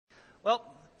Well,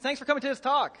 thanks for coming to this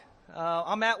talk.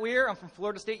 I'm Matt Weir. I'm from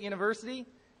Florida State University.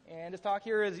 And this talk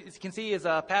here, as you can see, is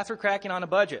password cracking on a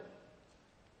budget.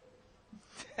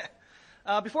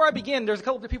 Before I begin, there's a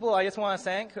couple of people I just want to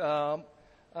thank.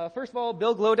 First of all,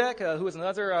 Bill Glodek, who is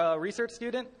another research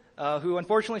student, who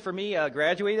unfortunately for me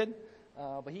graduated,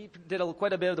 but he did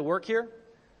quite a bit of the work here.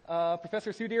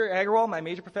 Professor Sudhir Aggarwal, my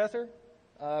major professor,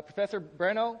 Professor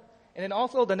Breno, and then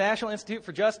also the National Institute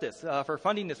for Justice for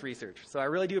funding this research. So I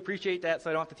really do appreciate that, so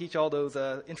I don't have to teach all those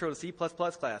Intro to C++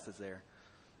 classes there.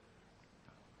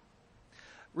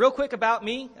 Real quick about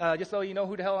me, just so you know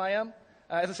who the hell I am.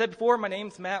 As I said before, my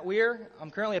name's Matt Weir.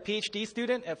 I'm currently a PhD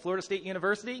student at Florida State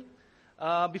University.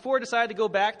 Before I decided to go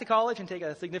back to college and take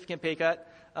a significant pay cut,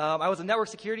 I was a network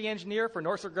security engineer for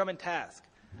Northrop Grumman Task.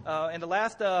 And the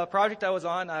last project I was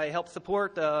on, I helped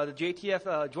support the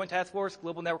JTF Joint Task Force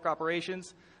Global Network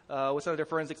Operations with some of their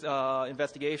forensics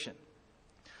investigation.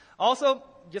 Also,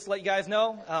 just to let you guys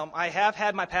know, I have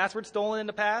had my password stolen in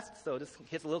the past, so this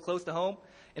hits a little close to home.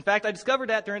 In fact, I discovered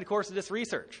that during the course of this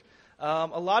research.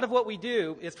 A lot of what we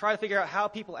do is try to figure out how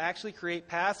people actually create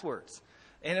passwords.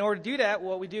 And in order to do that,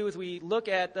 what we do is we look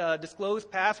at disclosed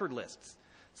password lists.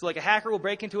 So like a hacker will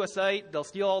break into a site, they'll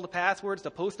steal all the passwords,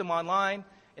 they'll post them online,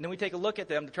 and then we take a look at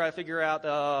them to try to figure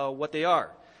out what they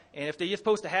are. And if they just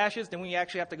post the hashes, then we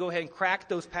actually have to go ahead and crack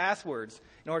those passwords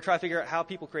in order to try to figure out how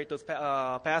people create those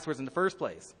passwords in the first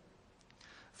place.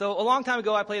 So a long time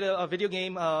ago, I played a video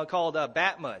game called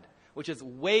Batmud, which is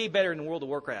way better than World of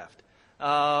Warcraft.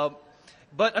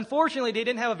 But unfortunately, they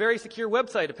didn't have a very secure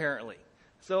website, apparently.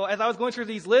 So as I was going through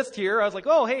these lists here, I was like,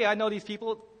 oh, hey, I know these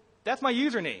people. That's my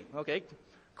username. Okay.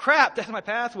 Crap, that's my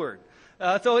password.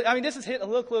 So, I mean, this has hit a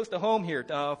little close to home here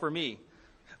for me.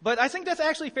 But I think that's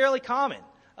actually fairly common.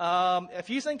 If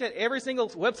you think that every single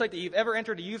website that you've ever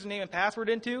entered a username and password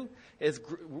into is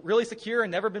really secure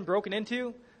and never been broken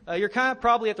into, you're kind of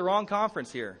probably at the wrong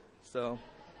conference here. So,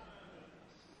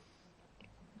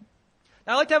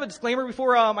 now I'd like to have a disclaimer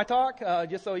before my talk,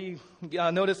 just so you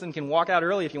notice and can walk out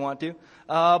early if you want to.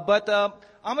 But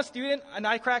I'm a student, and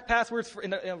I crack passwords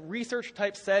in a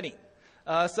research-type setting.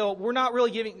 So we're not really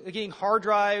getting hard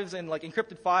drives and like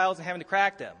encrypted files and having to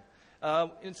crack them.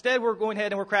 Instead, we're going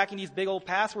ahead and we're cracking these big old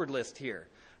password lists here.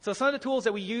 So some of the tools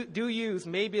that we do use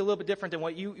may be a little bit different than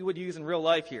what you would use in real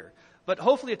life here. But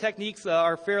hopefully the techniques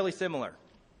are fairly similar.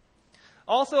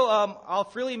 Also, I'll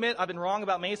freely admit I've been wrong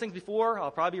about many things before.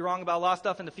 I'll probably be wrong about a lot of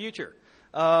stuff in the future.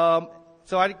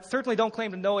 So I certainly don't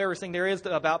claim to know everything there is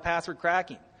about password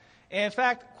cracking. And in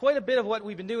fact, quite a bit of what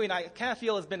we've been doing, I kind of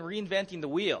feel has been reinventing the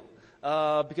wheel.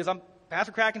 Because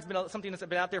password cracking's been something that's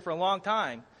been out there for a long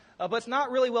time, but it's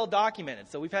not really well documented.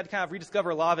 So we've had to kind of rediscover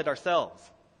a lot of it ourselves.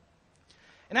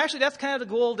 And actually, that's kind of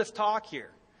the goal of this talk here,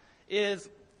 is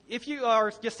if you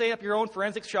are just setting up your own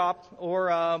forensics shop,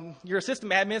 or you're a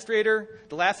system administrator,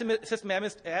 the last system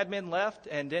admin left,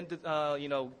 and then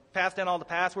passed down all the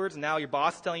passwords, and now your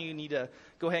boss is telling you need to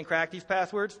go ahead and crack these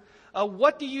passwords.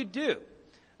 What do you do?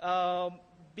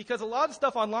 Because a lot of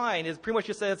stuff online is pretty much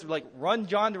just says like run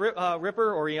John the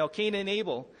Ripper or Cain and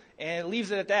Abel, and it leaves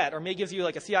it at that, or maybe gives you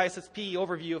like a CISSP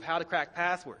overview of how to crack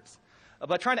passwords.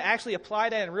 But trying to actually apply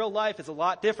that in real life is a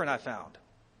lot different, I found.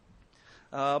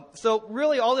 So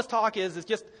really all this talk is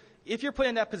just, if you're put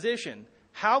in that position,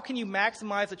 how can you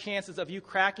maximize the chances of you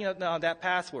cracking that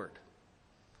password?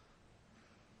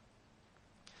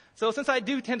 So since I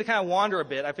do tend to kind of wander a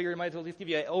bit, I figured I might as well at least give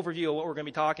you an overview of what we're going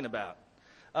to be talking about.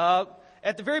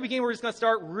 At the very beginning, we're just going to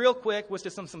start real quick with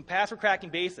just some password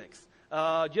cracking basics.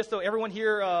 Just so everyone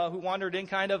here who wandered in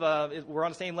kind of, we're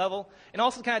on the same level, and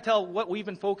also kind of tell what we've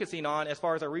been focusing on as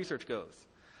far as our research goes.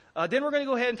 Then we're going to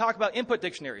go ahead and talk about input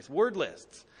dictionaries, word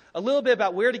lists, a little bit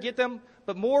about where to get them,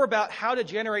 but more about how to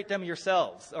generate them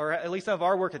yourselves, or at least some of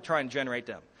our work at trying to generate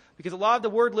them. Because a lot of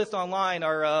the word lists online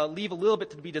leave a little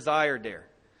bit to be desired there.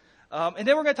 And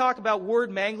then we're going to talk about word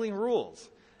mangling rules,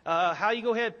 how you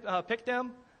go ahead and pick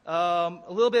them, a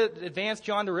little bit advanced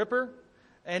John the Ripper,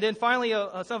 and then finally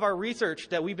some of our research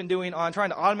that we've been doing on trying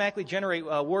to automatically generate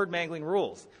word mangling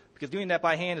rules, because doing that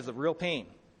by hand is a real pain.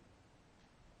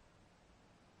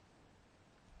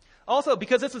 Also,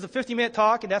 because this is a 50-minute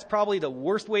talk, and that's probably the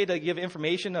worst way to give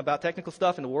information about technical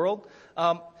stuff in the world,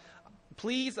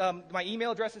 please, my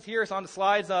email address is here. It's on the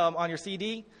slides on your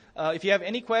CD. If you have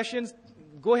any questions,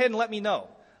 go ahead and let me know.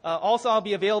 Also, I'll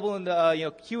be available in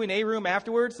the Q&A room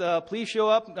afterwards. Please show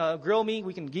up, grill me.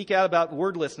 We can geek out about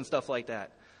word lists and stuff like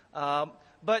that.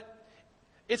 But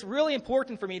it's really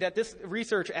important for me that this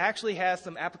research actually has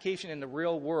some application in the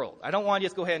real world. I don't want to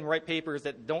just go ahead and write papers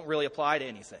that don't really apply to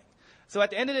anything. So at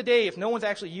the end of the day, if no one's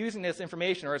actually using this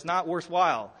information or it's not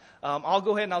worthwhile, I'll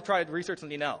go ahead and I'll try to research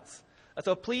something else.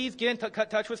 So please get in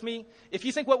touch with me. If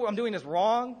you think what I'm doing is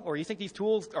wrong or you think these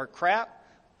tools are crap,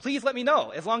 please let me know.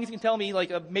 As long as you can tell me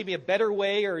like maybe a better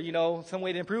way or, some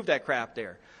way to improve that crap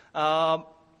there.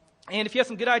 And if you have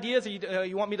some good ideas that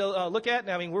you want me to look at,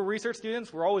 I mean, we're research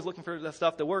students. We're always looking for the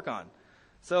stuff to work on.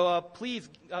 So please,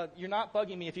 you're not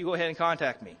bugging me if you go ahead and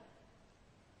contact me.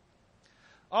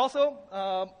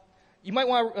 Also, you might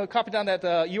want to copy down that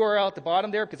URL at the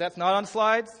bottom there because that's not on the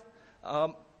slides.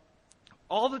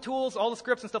 All the tools, all the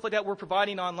scripts and stuff like that we're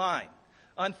providing online.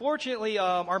 Unfortunately,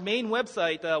 our main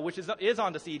website, which is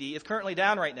on the CD, is currently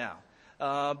down right now.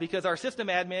 Because our system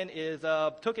admin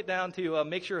took it down to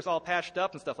make sure it's all patched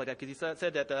up and stuff like that, because he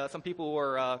said that some people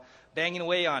were banging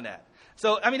away on that.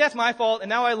 So, I mean, that's my fault, and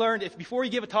now I learned if before you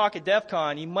give a talk at DEF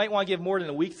CON, you might want to give more than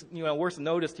a week's worth of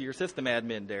notice to your system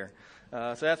admin there.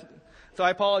 So I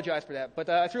apologize for that. But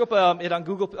I threw up it on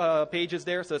Google Pages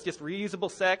there, so it's just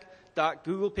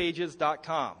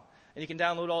reusablesec.googlepages.com. And you can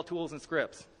download all tools and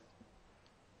scripts.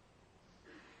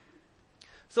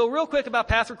 So real quick about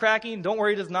password cracking. Don't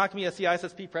worry, it is not going to be a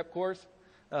CISSP prep course.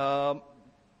 So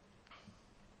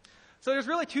there's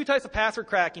really two types of password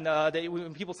cracking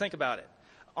when people think about it.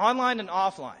 Online and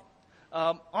offline.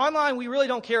 Online, we really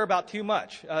don't care about too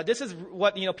much. This is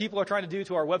what people are trying to do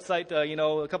to our website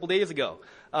a couple days ago.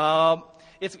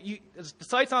 It's the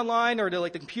site's online or the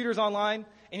computer's online,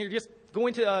 and you're just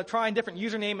going to trying different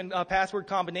username and password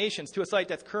combinations to a site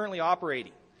that's currently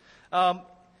operating.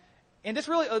 And this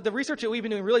really, the research that we've been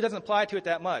doing really doesn't apply to it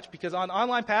that much, because on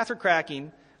online password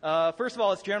cracking, first of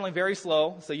all, it's generally very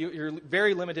slow, so you're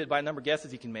very limited by the number of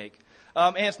guesses you can make.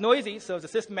 And it's noisy, so if the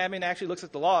system admin actually looks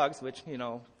at the logs, which,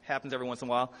 happens every once in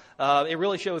a while, it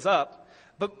really shows up.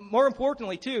 But more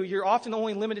importantly, too, you're often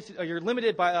only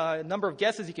limited by a number of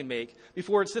guesses you can make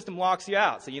before the system locks you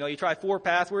out. So, you try 4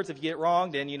 passwords. If you get it wrong,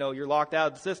 then, you're locked out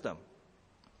of the system.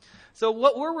 So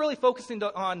what we're really focusing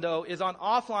on, though, is on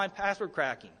offline password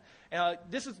cracking.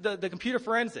 This is the computer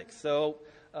forensics. So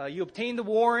you obtained the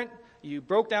warrant, you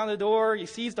broke down the door, you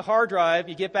seized the hard drive,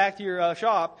 you get back to your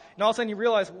shop, and all of a sudden you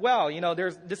realize, wow,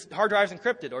 this hard drive is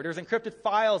encrypted, or there's encrypted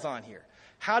files on here.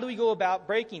 How do we go about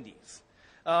breaking these?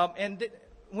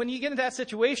 When you get into that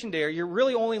situation there, you're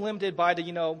really only limited by the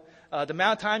amount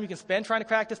of time you can spend trying to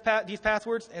crack these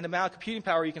passwords and the amount of computing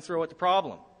power you can throw at the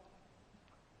problem.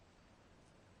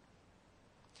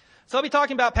 So I'll be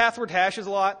talking about password hashes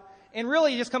a lot. And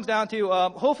really, it just comes down to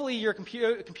hopefully your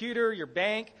computer, your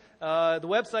bank, the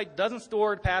website doesn't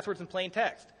store the passwords in plain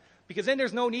text. Because then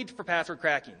there's no need for password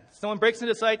cracking. Someone breaks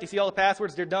into the site, they see all the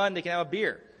passwords, they're done, they can have a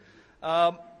beer.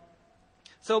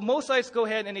 So most sites go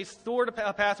ahead and they store the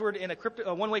password in a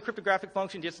one-way cryptographic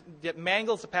function just that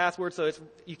mangles the password so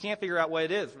you can't figure out what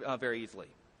it is very easily.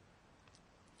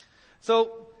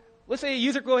 So let's say a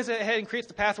user goes ahead and creates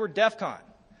the password DEF CON.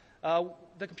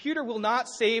 The computer will not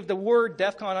save the word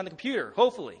DEF CON on the computer,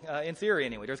 hopefully, in theory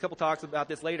anyway. There's a couple talks about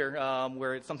this later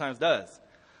where it sometimes does.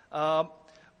 But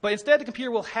instead, the computer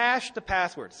will hash the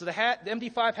password. So the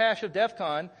MD5 hash of DEF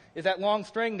CON is that long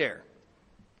string there.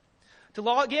 To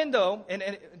log in, though, and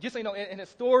it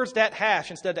stores that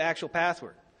hash instead of the actual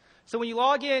password. So when you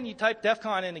log in, you type DEF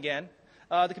CON in again.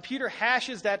 The computer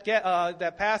hashes that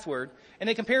password, and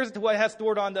it compares it to what it has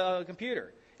stored on the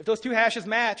computer. If those two hashes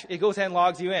match, it goes ahead and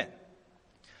logs you in.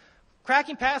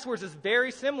 Cracking passwords is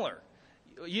very similar.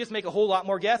 You just make a whole lot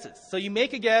more guesses. So you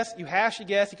make a guess, you hash a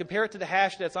guess, you compare it to the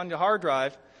hash that's on your hard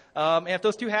drive, and if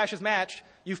those two hashes match,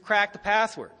 you've cracked the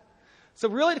password. So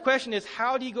really the question is,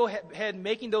 how do you go ahead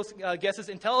making those guesses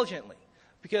intelligently?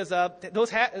 Because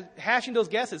hashing those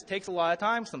guesses takes a lot of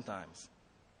time sometimes.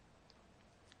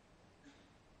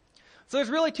 So there's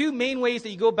really two main ways that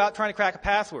you go about trying to crack a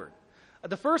password.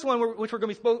 The first one, which we're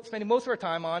going to be spending most of our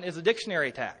time on, is a dictionary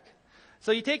attack.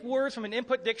 So you take words from an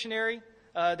input dictionary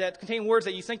that contain words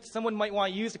that you think someone might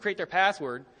want to use to create their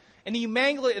password, and then you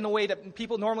mangle it in a way that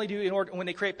people normally do when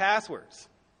they create passwords.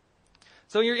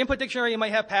 So in your input dictionary, you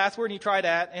might have password, and you try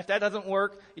that. And if that doesn't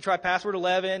work, you try password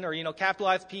 11, or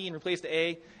capitalize P and replace the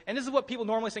A. And this is what people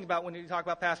normally think about when you talk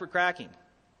about password cracking.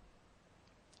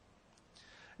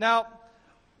 Now,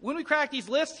 when we crack these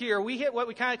lists here, we hit what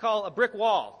we kind of call a brick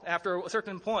wall after a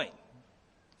certain point.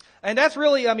 And that's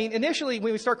really, initially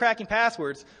when we start cracking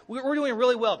passwords, we're doing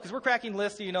really well because we're cracking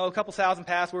lists, a couple thousand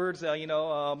passwords,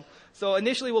 so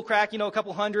initially we'll crack, a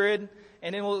couple hundred,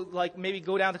 and then we'll maybe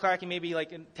go down to cracking maybe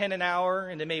 10 an hour,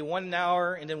 and then maybe 1 an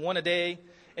hour, and then 1 a day.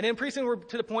 And then pretty soon we're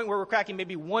to the point where we're cracking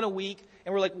maybe 1 a week,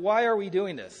 and we're like, why are we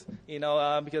doing this?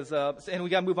 Because we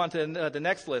got to move on to the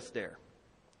next list there.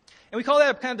 And we call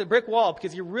that kind of the brick wall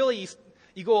because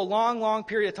you go a long, long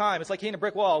period of time. It's like hitting a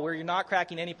brick wall where you're not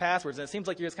cracking any passwords, and it seems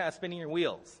like you're just kind of spinning your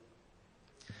wheels.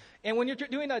 And when you're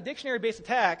doing a dictionary-based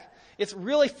attack, it's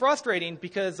really frustrating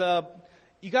because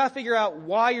you got to figure out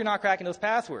why you're not cracking those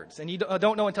passwords. And you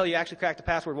don't know until you actually crack the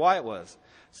password why it was.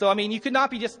 So, I mean, you could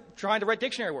not be just trying to write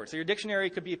dictionary words. So your dictionary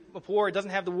could be poor. It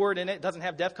doesn't have the word in it. It doesn't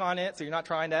have DEF CON in it, so you're not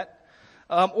trying that.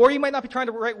 Or you might not be trying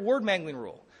to write word mangling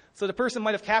rule. So the person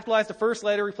might have capitalized the first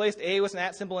letter, replaced A with an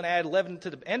at symbol, and added 11 to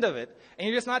the end of it. And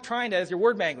you're just not trying that as your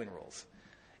word mangling rules.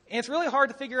 And it's really hard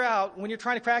to figure out when you're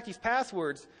trying to crack these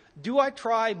passwords, do I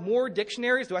try more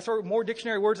dictionaries? Do I throw more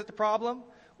dictionary words at the problem?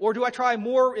 Or do I try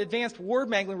more advanced word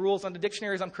mangling rules on the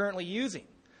dictionaries I'm currently using?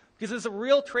 Because it's a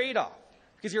real trade-off.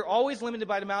 Because you're always limited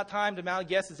by the amount of time, the amount of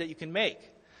guesses that you can make.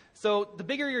 So the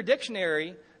bigger your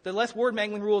dictionary, the less word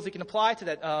mangling rules you can apply to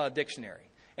that dictionary.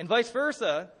 And vice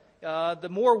versa, the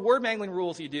more word mangling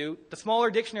rules you do, the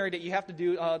smaller dictionary that you have to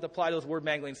do to apply those word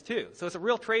manglings to. So it's a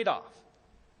real trade-off.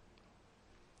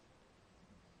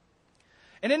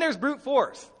 And then there's brute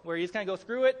force, where you just kind of go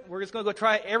through it. We're just going to go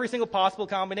try every single possible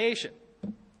combination.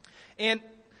 And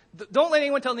don't let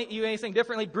anyone tell you anything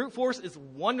differently. Brute force is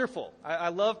wonderful. I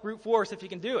love brute force if you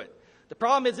can do it. The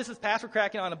problem is this is password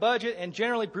cracking on a budget, and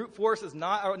generally brute force is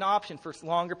not an option for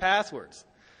longer passwords.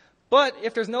 But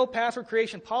if there's no password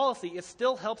creation policy, it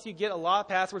still helps you get a lot of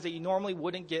passwords that you normally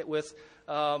wouldn't get with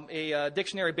a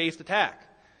dictionary-based attack.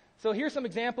 So here's some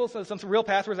examples of some real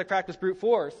passwords I cracked with brute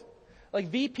force. Like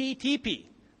VPTP.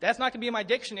 That's not going to be in my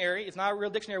dictionary. It's not a real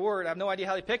dictionary word. I have no idea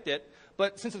how they picked it.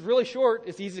 But since it's really short,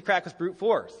 it's easy to crack with brute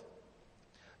force.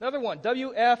 Another one,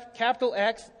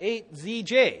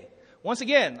 WF8ZJ. Once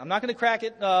again, I'm not going to crack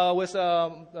it with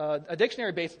a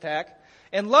dictionary-based attack.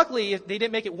 And luckily, they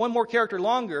didn't make it one more character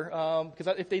longer,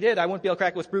 because if they did, I wouldn't be able to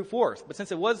crack it with brute force. But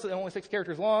since it was only 6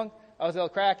 characters long, I was able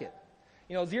to crack it.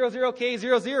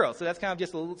 00K00. So that's kind of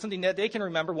just something that they can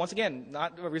remember. Once again,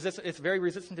 not resistant. It's very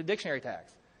resistant to dictionary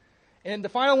attacks. And the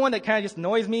final one that kind of just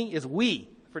annoys me is Wii,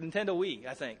 for Nintendo Wii,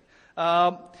 I think.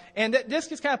 And this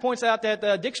just kind of points out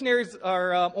that dictionaries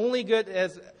are only good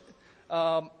as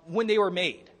when they were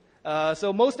made.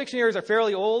 So most dictionaries are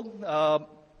fairly old.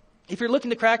 If you're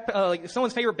looking to crack, like if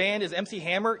someone's favorite band is MC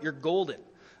Hammer, you're golden.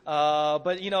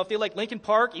 But if they like Linkin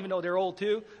Park, even though they're old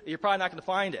too, you're probably not going to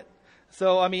find it.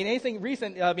 So I mean, anything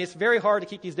recent, it's very hard to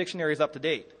keep these dictionaries up to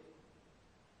date.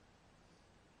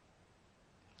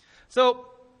 So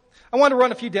I want to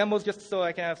run a few demos just so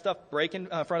I can have stuff break in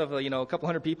front of a couple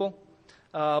hundred people.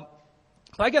 But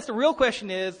I guess the real question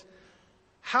is,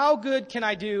 how good can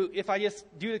I do if I just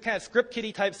do the kind of script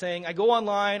kiddie type thing? I go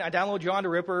online, I download John the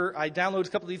Ripper, I download a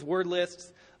couple of these word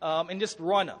lists, and just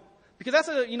run them. Because that's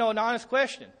an honest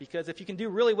question. Because if you can do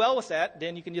really well with that,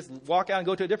 then you can just walk out and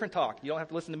go to a different talk. You don't have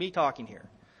to listen to me talking here.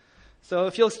 So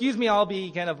if you'll excuse me, I'll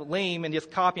be kind of lame and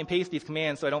just copy and paste these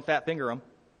commands so I don't fat finger them.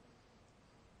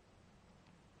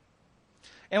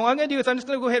 And what I'm going to do is I'm just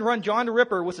going to go ahead and run John the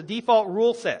Ripper with the default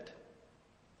rule set.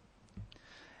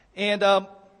 And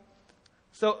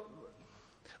so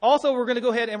also we're going to go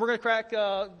ahead and we're going to crack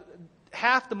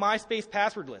half the MySpace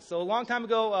password list. So a long time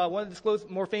ago, one of the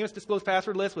more famous disclosed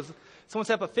password lists was someone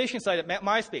set up a phishing site at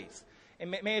MySpace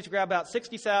and managed to grab about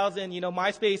 60,000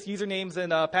 MySpace usernames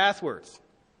and passwords.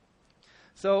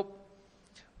 So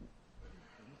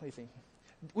let me see.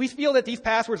 We feel that these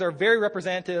passwords are very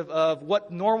representative of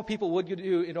what normal people would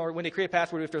do when they create a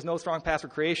password if there's no strong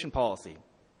password creation policy.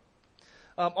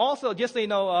 Also, just so you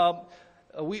know,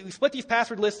 we split these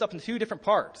password lists up into 2 different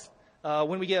parts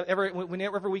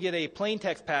whenever we get a plain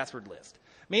text password list.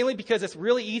 Mainly because it's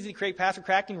really easy to create password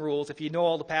cracking rules if you know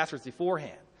all the passwords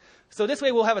beforehand. So this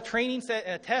way we'll have a training set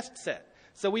and a test set.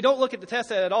 So we don't look at the test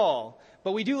set at all,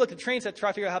 but we do look at the training set to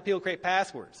try to figure out how people create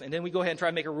passwords. And then we go ahead and try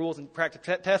to make our rules and crack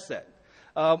the test set.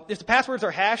 If the passwords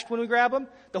are hashed when we grab them,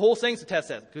 the whole thing's a test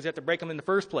set because you have to break them in the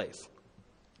first place.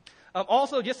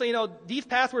 Also, just so you know, these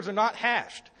passwords are not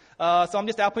hashed. So I'm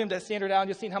just outputting them to standard out and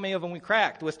just seeing how many of them we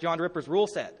cracked with John Ripper's rule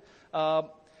set. The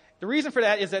reason for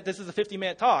that is that this is a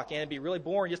 50-minute talk, and it'd be really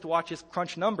boring just to watch us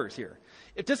crunch numbers here.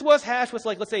 If this was hashed with,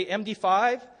 let's say,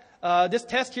 MD5, this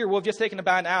test here would have just taken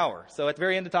about an hour. So at the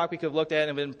very end of the talk, we could have looked at it and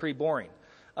it would have been pretty boring.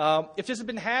 If this had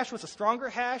been hashed with a stronger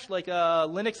hash, like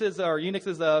Linux's or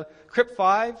Unix's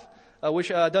crypt5, which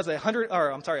does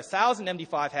 1,000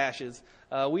 MD5 hashes,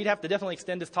 we'd have to definitely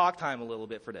extend this talk time a little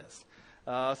bit for this.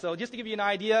 So just to give you an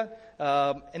idea,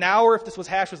 an hour if this was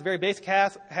hashed was a very basic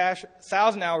hash,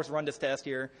 1,000 hours to run this test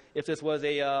here if this was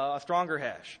a stronger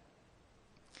hash.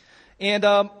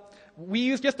 And we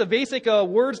use just the basic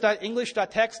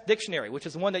words.english.text dictionary, which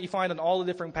is the one that you find on all the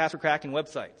different password cracking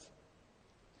websites.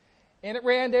 And it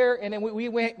ran there, and then we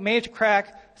managed to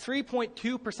crack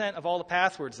 3.2% of all the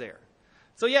passwords there.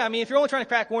 So yeah, I mean, if you're only trying to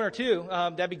crack 1 or 2,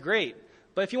 that'd be great.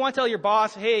 But if you want to tell your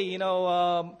boss, hey,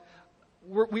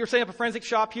 we were setting up a forensic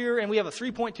shop here, and we have a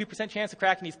 3.2% chance of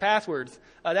cracking these passwords.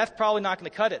 That's probably not going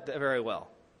to cut it very well.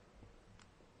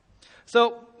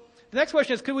 So the next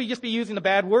question is, could we just be using a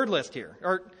bad word list here?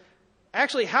 Or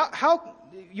actually, how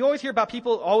you always hear about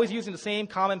people always using the same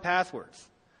common passwords.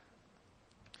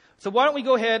 So why don't we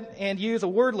go ahead and use a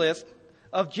word list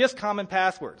of just common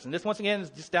passwords. And this, once again, is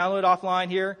just downloaded offline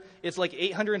here. It's like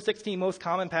 816 most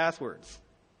common passwords.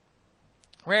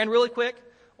 Ran really quick,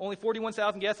 only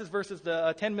 41,000 guesses versus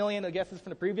the 10 million guesses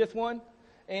from the previous one.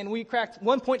 And we cracked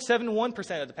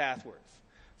 1.71% of the passwords.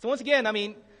 So once again, I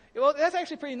mean, well, that's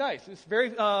actually pretty nice. It's very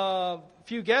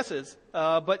few guesses,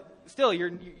 but still,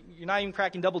 you're not even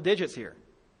cracking double digits here.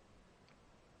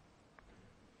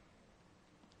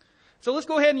 So let's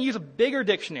go ahead and use a bigger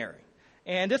dictionary.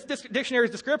 And this dictionary's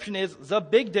description is the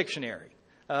big dictionary.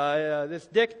 This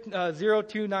Dic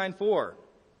 0294.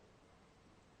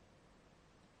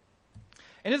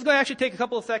 And this is going to actually take a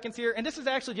couple of seconds here. And this is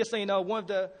actually, just so you know, one of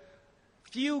the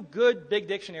few good big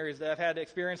dictionaries that I've had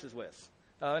experiences with.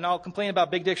 And I'll complain about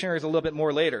big dictionaries a little bit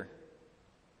more later.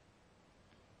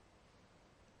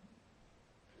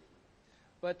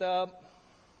 But yeah,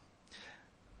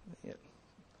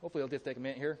 hopefully it'll just take a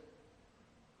minute here.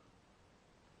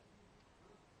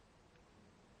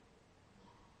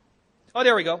 Oh,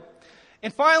 there we go.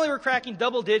 And finally, we're cracking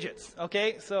double digits.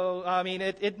 Okay, so I mean,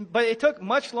 but it took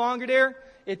much longer there.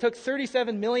 It took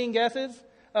 37 million guesses,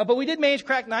 but we did manage to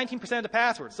crack 19% of the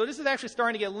passwords. So this is actually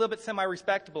starting to get a little bit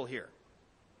semi-respectable here.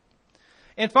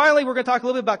 And finally, we're going to talk a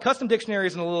little bit about custom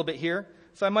dictionaries in a little bit here.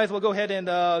 So I might as well go ahead and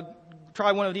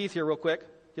try one of these here real quick,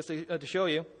 just to show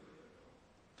you.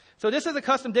 So this is a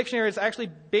custom dictionary. It's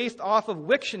actually based off of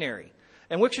Wiktionary.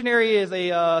 And Wiktionary is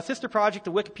a sister project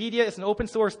to Wikipedia. It's an open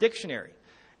source dictionary.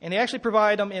 And they actually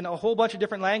provide them in a whole bunch of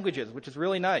different languages, which is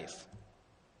really nice.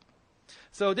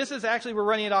 So this is actually, we're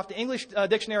running it off the English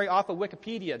dictionary off of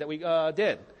Wikipedia that we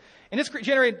did. And this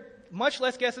generated much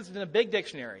less guesses than a big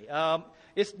dictionary.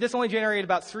 This only generated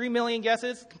about 3 million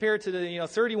guesses compared to the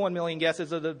 31 million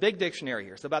guesses of the big dictionary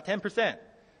here, so about 10%.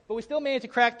 But we still managed to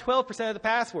crack 12% of the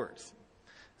passwords.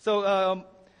 So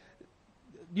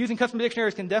using custom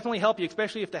dictionaries can definitely help you,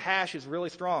 especially if the hash is really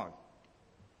strong.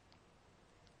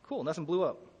 Cool, nothing blew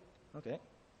up. Okay.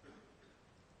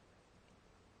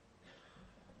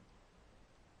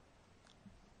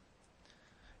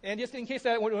 And just in case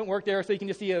that wouldn't work there, so you can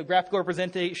just see graphical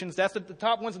representations. That's the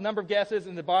top one's the number of guesses,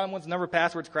 and the bottom one's the number of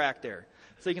passwords cracked there.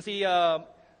 So you can see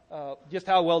just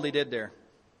how well they did there.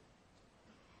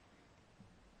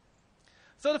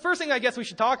 So the first thing I guess we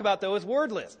should talk about, though, is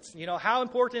word lists. How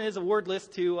important is a word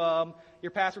list to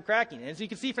your password cracking? And as you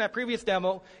can see from that previous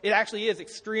demo, it actually is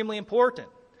extremely important.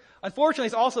 Unfortunately,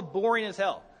 it's also boring as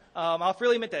hell. I'll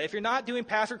freely admit that. If you're not doing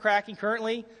password cracking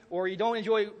currently, or you don't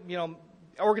enjoy,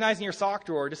 organizing your sock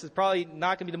drawer, this is probably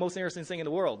not going to be the most interesting thing in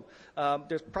the world.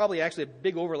 There's probably actually a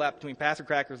big overlap between password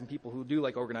crackers and people who do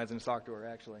like organizing a sock drawer,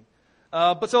 actually.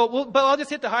 But I'll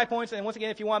just hit the high points, and once again,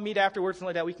 if you want to meet afterwards, something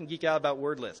like that, we can geek out about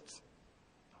word lists.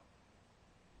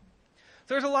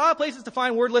 So there's a lot of places to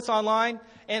find word lists online,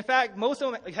 and in fact, most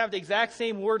of them have the exact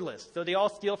same word list. So they all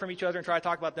steal from each other and try to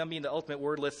talk about them being the ultimate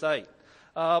word list site.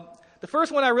 The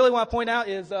first one I really want to point out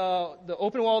is the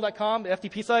openwall.com, the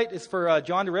FTP site, is for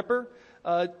John the Ripper.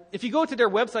 If you go to their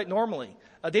website normally,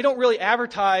 they don't really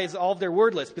advertise all of their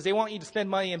word lists because they want you to spend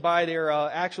money and buy their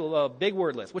actual big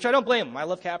word list, which I don't blame them. I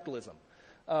love capitalism.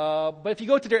 But if you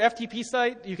go to their FTP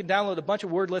site, you can download a bunch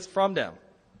of word lists from them.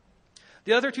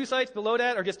 The other two sites below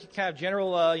that are just kind of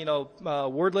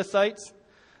general, word list sites.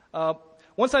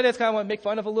 One site that's kind of want to make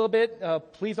fun of a little bit,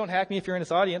 please don't hack me if you're in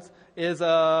this audience, is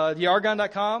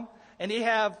theargon.com. And they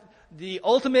have the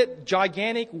ultimate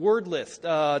gigantic word list,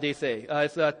 they say.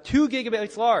 It's 2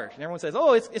 gigabytes large. And everyone says,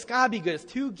 oh, it's got to be good. It's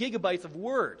 2 gigabytes of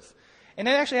words. And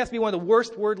that actually has to be one of the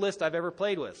worst word lists I've ever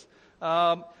played with.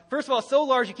 First of all, it's so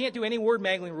large you can't do any word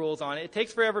mangling rules on it. It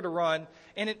takes forever to run.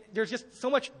 And there's just so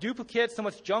much duplicate, so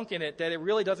much junk in it that it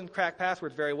really doesn't crack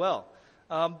passwords very well.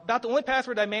 About the only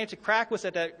password I managed to crack was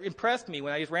that impressed me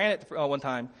when I just ran it one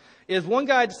time is one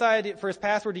guy decided for his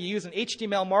password to use an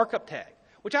HTML markup tag,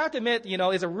 which I have to admit,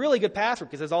 is a really good password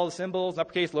because it has all the symbols,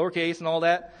 uppercase, lowercase, and all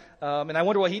that. And I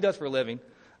wonder what he does for a living.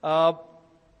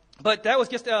 But that was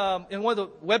just in one of the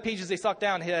web pages they sucked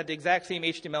down, it had the exact same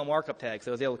HTML markup tag,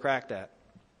 so I was able to crack that.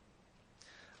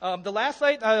 The last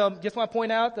site I just want to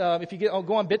point out, if you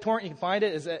go on BitTorrent, you can find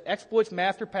it, is Exploits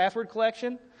Master Password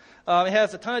Collection. It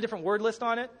has a ton of different word lists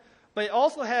on it, but it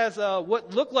also has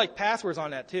what look like passwords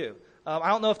on that too. I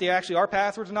don't know if they actually are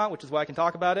passwords or not, which is why I can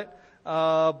talk about it.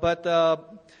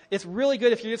 But it's really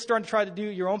good if you're just starting to try to do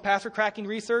your own password cracking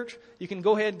research. You can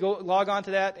go ahead and log on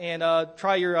to that and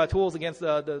try your tools against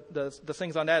the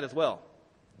things on that as well.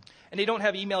 And they don't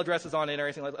have email addresses on it or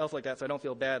anything else like that, so I don't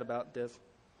feel bad about this.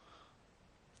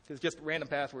 It's just random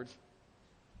passwords.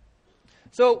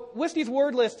 So with these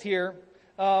word lists here,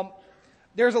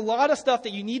 there's a lot of stuff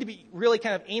that you need to be really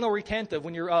kind of anal retentive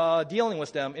when you're dealing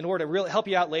with them in order to really help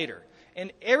you out later.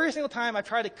 And every single time I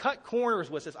try to cut corners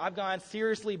with this, I've gone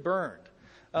seriously burned.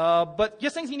 But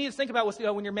just things you need to think about with,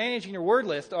 when you're managing your word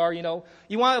list are, you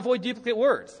want to avoid duplicate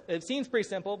words. It seems pretty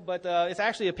simple, but it's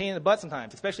actually a pain in the butt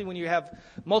sometimes, especially when you have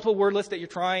multiple word lists that you're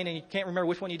trying and you can't remember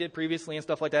which one you did previously and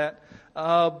stuff like that.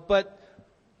 But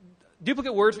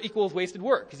duplicate words equals wasted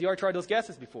work because you already tried those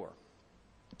guesses before.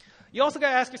 You also got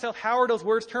to ask yourself, how are those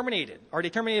words terminated? Are they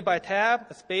terminated by a tab,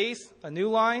 a space, a new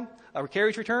line, a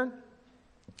carriage return?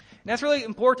 And that's really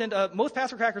important. Most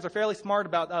password crackers are fairly smart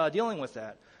about dealing with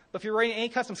that. But if you're writing any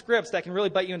custom scripts, that can really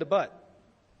bite you in the butt,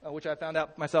 which I found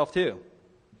out myself too.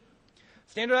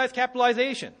 Standardized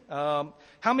capitalization. How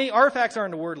many artifacts are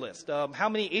in the word list? How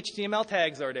many HTML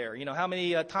tags are there? How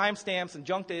many timestamps and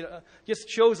junk data just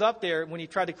shows up there when you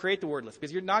try to create the word list?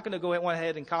 Because you're not going to go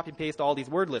ahead and copy and paste all these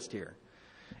word lists here.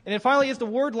 And then finally, is the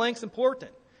word length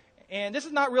important? And this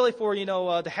is not really for,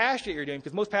 the hash that you're doing,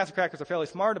 because most password crackers are fairly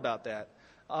smart about that.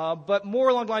 But more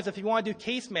along the lines of if you want to do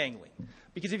case mangling.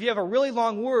 Because if you have a really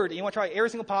long word and you want to try every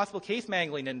single possible case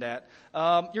mangling in that,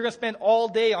 you're going to spend all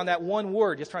day on that one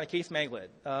word just trying to case mangle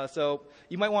it. So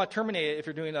you might want to terminate it if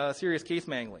you're doing serious case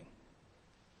mangling.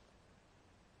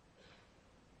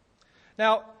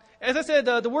 Now, as I said,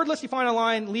 the word lists you find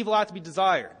online leave a lot to be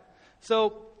desired.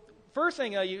 So first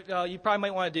thing you probably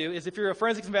might want to do is if you're a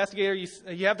forensics investigator,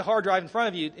 you have the hard drive in front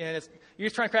of you, and you're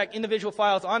just trying to crack individual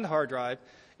files on the hard drive,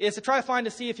 is to try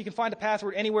to see if you can find a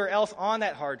password anywhere else on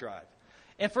that hard drive.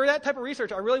 And for that type of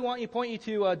research, I really want to point you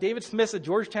to David Smith at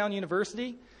Georgetown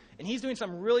University. And he's doing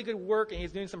some really good work, and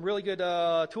he's doing some really good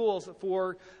tools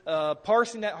for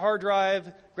parsing that hard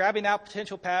drive, grabbing out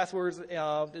potential passwords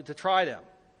to try them.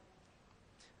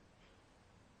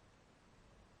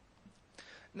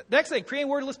 Next thing, creating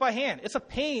word lists by hand. It's a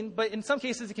pain, but in some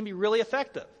cases it can be really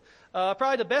effective.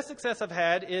 Probably the best success I've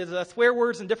had is swear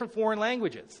words in different foreign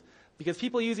languages. Because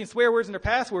people using swear words in their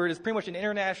password is pretty much an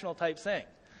international type thing.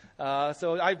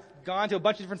 So I've gone to a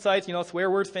bunch of different sites,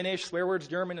 swear words Finnish, swear words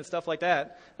German, and stuff like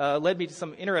that. Led me to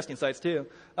some interesting sites too.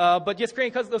 But just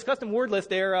creating those custom word lists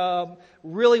there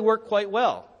really work quite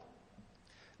well.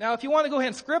 Now, if you want to go ahead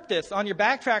and script this on your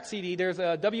backtrack CD, there's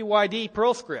a WYD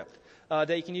Perl script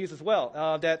that you can use as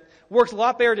well. That works a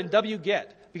lot better than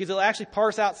wget because it'll actually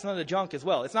parse out some of the junk as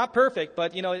well. It's not perfect,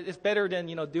 but it's better than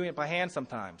doing it by hand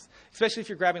sometimes, especially if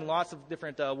you're grabbing lots of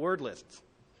different word lists.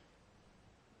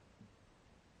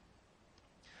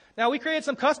 Now, we created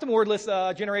some custom word list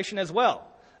generation as well.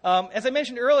 As I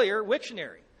mentioned earlier,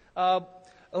 Wiktionary.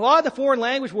 A lot of the foreign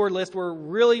language word lists were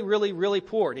really, really, really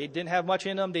poor. They didn't have much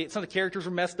in them. Some of the characters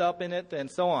were messed up in it,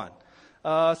 and so on.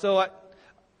 So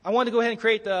I wanted to go ahead and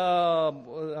create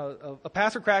a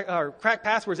password crack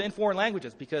passwords in foreign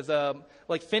languages because,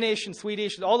 like Finnish and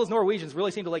Swedish, all those Norwegians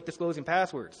really seem to like disclosing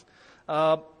passwords.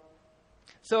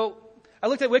 So I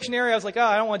looked at Wiktionary. I was like,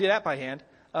 I don't want to do that by hand.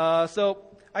 So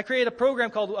I created a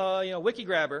program called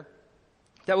WikiGrabber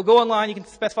that will go online. You can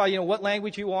specify what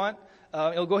language you want.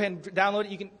 It'll go ahead and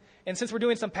download it. And since we're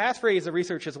doing some passphrase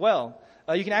research as well,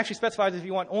 you can actually specify if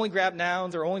you want only grab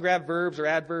nouns or only grab verbs or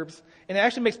adverbs, and it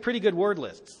actually makes pretty good word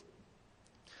lists.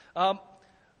 The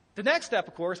next step,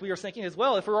 of course, we were thinking as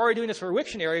well, if we're already doing this for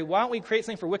Wiktionary, why don't we create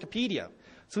something for Wikipedia?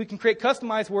 So we can create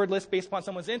customized word lists based upon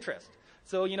someone's interest.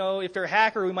 So, if they're a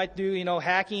hacker, we might do,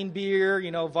 hacking, beer,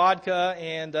 vodka,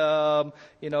 and,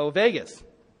 Vegas.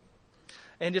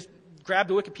 And just grab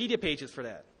the Wikipedia pages for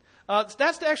that.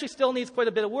 That actually still needs quite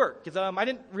a bit of work, because I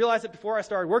didn't realize it before I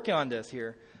started working on this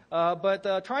here.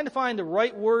 But trying to find the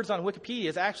right words on Wikipedia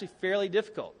is actually fairly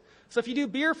difficult. So if you do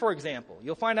beer, for example,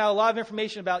 you'll find out a lot of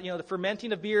information about, the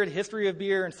fermenting of beer, the history of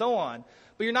beer, and so on.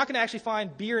 But you're not going to actually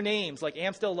find beer names like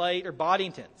Amstel Light or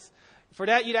Boddington's. For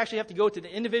that, you'd actually have to go to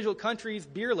the individual country's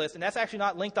beer list, and that's actually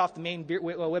not linked off the main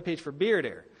webpage for beer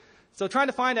there. So trying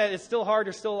to find that is still hard.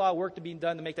 There's still a lot of work to be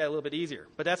done to make that a little bit easier.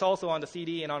 But that's also on the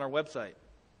CD and on our website.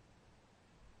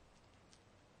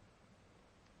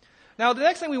 Now, the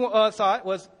next thing we saw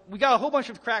was we got a whole bunch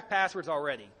of cracked passwords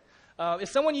already. If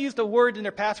someone used a word in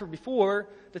their password before,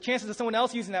 the chances of someone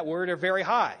else using that word are very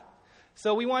high.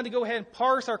 So we wanted to go ahead and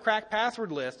parse our cracked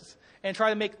password lists and try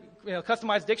to make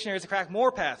customized dictionaries to crack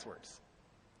more passwords.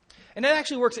 And that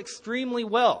actually works extremely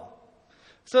well.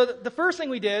 So the first thing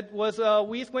we did was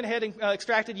we just went ahead and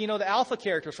extracted, the alpha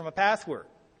characters from a password.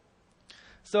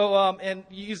 So, and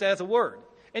you use that as a word.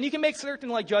 And you can make certain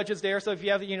like judges there. So if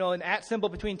you have, an at symbol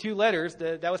between two letters,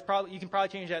 that was probably, you can probably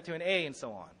change that to an A and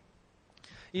so on.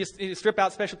 You strip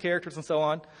out special characters and so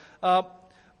on.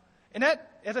 And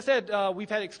that, as I said, we've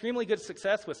had extremely good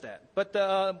success with that.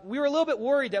 But we were a little bit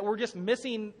worried that we're just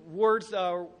missing words.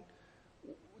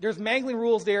 There's mangling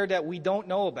rules there that we don't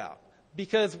know about.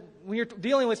 Because when you're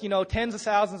dealing with, tens of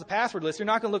thousands of password lists, you're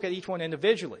not going to look at each one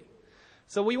individually.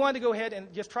 So we wanted to go ahead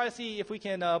and just try to see if we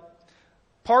can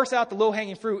parse out the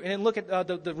low-hanging fruit and then look at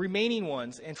the remaining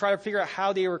ones and try to figure out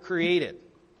how they were created.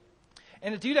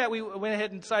 And to do that, we went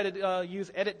ahead and decided to use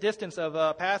edit distance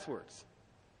of passwords.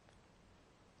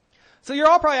 So you're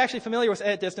all probably actually familiar with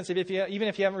edit distance, even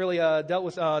if you haven't really dealt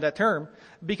with that term,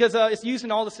 because it's used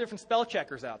in all the different spell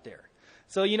checkers out there.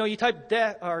 So, you type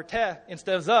de or te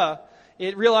instead of the,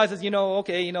 it realizes,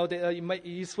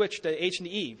 you switch to H and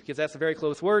E because that's a very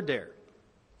close word there.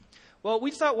 Well,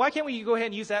 we thought, why can't we go ahead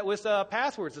and use that with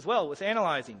passwords as well, with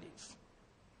analyzing these?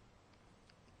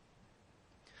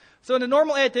 So in the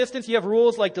normal edit distance, you have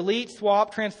rules like delete,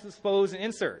 swap, transpose, and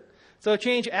insert. So to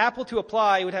change apple to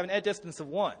apply, you would have an edit distance of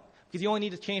 1, because you only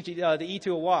need to change the E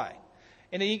to a Y.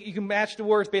 And then you can match the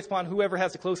words based upon whoever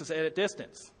has the closest edit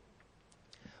distance.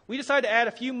 We decided to add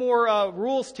a few more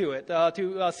rules to it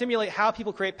to simulate how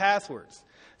people create passwords.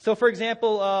 So for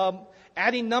example,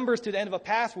 adding numbers to the end of a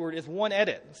password is one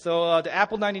edit. So the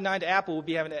Apple 99 to Apple will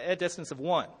be having an edit distance of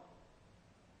 1.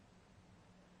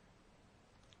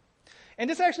 And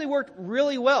this actually worked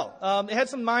really well. It had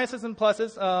some minuses and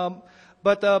pluses,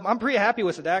 but I'm pretty happy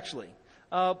with it, actually.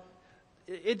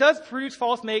 It does produce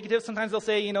false negatives. Sometimes they'll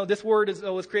say, this word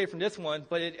was created from this one,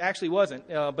 but it actually wasn't.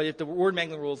 But if the word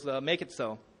mangling rules make it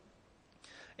so.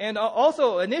 And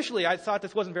also, initially, I thought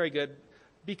this wasn't very good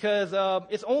because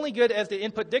it's only good as the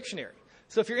input dictionary.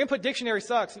 So if your input dictionary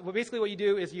sucks, well, basically what you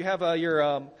do is you have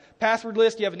your password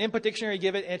list, you have an input dictionary, you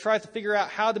give it, and it tries to figure out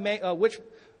how to which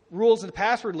rules in the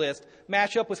password list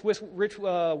match up with which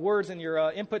words in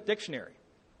your input dictionary.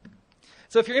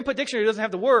 So if your input dictionary doesn't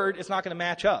have the word, it's not going to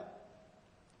match up.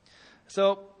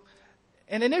 So,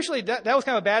 and initially that was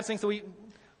kind of a bad thing. So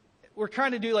we're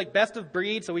trying to do like best of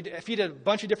breed. So we feed a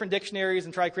bunch of different dictionaries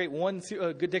and try to create one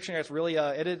good dictionary that's really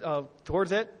edited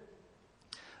towards it.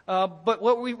 But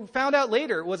what we found out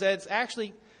later was that it's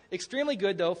actually extremely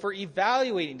good, though, for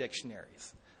evaluating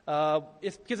dictionaries.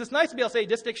 Because it's nice to be able to say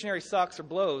this dictionary sucks or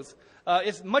blows.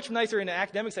 It's much nicer in an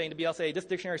academic setting to be able to say this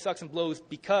dictionary sucks and blows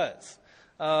because.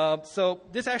 So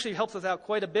this actually helps us out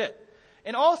quite a bit.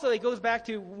 And also it goes back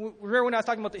to, remember when I was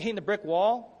talking about hitting the brick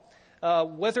wall?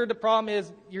 Whether the problem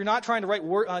is you're not trying to write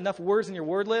enough words in your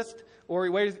word list, or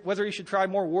whether you should try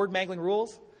more word mangling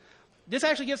rules. This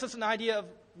actually gives us an idea of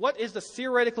what is the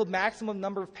theoretical maximum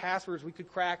number of passwords we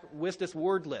could crack with this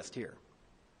word list here.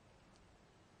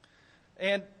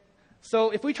 And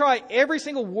so if we try every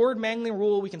single word mangling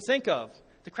rule we can think of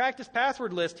to crack this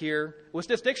password list here with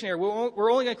this dictionary,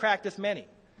 we're only going to crack this many.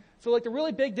 So like the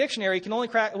really big dictionary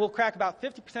will crack about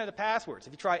 50% of the passwords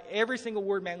if you try every single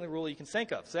word mangling rule you can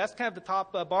think of. So that's kind of the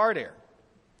top bar there.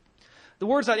 The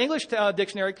Words.English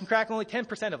dictionary can crack only 10%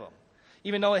 of them,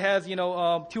 even though it has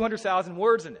 200,000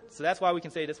 words in it. So that's why we can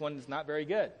say this one is not very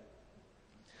good.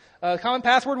 Common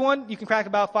password one, you can crack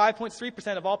about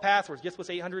 5.3% of all passwords just with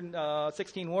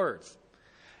 816 words.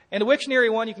 And the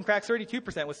Wiktionary one, you can crack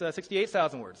 32% with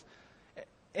 68,000 words.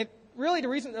 And really the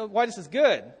reason why this is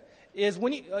good is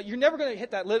when you're never going to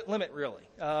hit that limit really,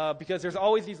 because there's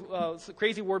always these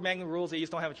crazy word mangling rules that you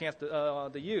just don't have a chance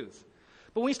to use.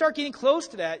 But when you start getting close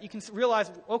to that, you can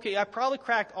realize, okay, I probably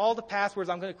cracked all the passwords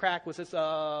I'm going to crack with this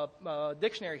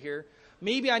dictionary here.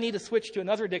 Maybe I need to switch to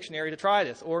another dictionary to try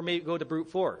this, or maybe go to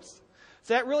brute force.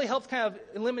 So that really helps kind of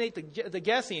eliminate the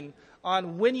guessing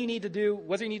on when you need to do,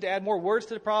 whether you need to add more words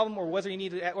to the problem, or whether you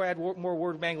need to add more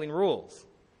word mangling rules.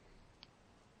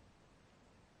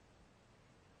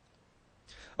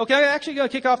 Okay, I'm actually going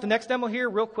to kick off the next demo here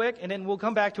real quick, and then we'll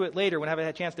come back to it later when I have had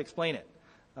a chance to explain it.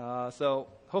 So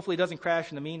hopefully it doesn't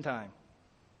crash in the meantime.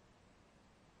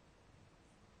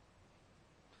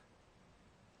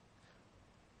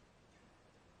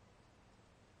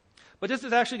 But this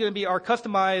is actually going to be our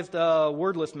customized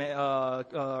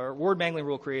word mangling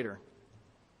rule creator.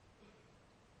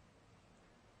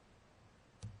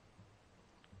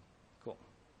 Cool.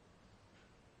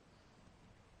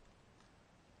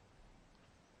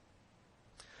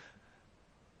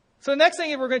 So the next thing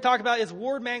we're going to talk about is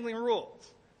word mangling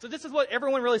rules. So this is what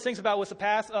everyone really thinks about with the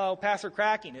password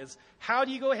cracking is how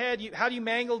do you go ahead, how do you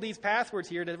mangle these passwords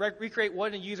here to recreate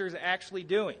what a user is actually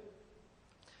doing?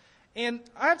 And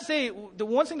I have to say, the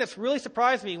one thing that's really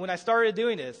surprised me when I started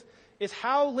doing this is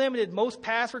how limited most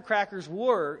password crackers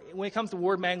were when it comes to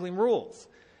word mangling rules.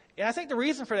 And I think the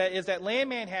reason for that is that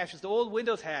landman hashes, the old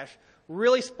Windows hash,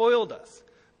 really spoiled us.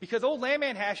 Because old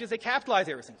landman hashes, they capitalize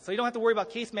everything. So you don't have to worry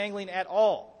about case mangling at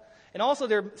all. And also,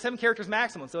 they're 7 characters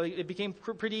maximum, so it became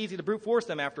pretty easy to brute force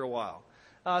them after a while.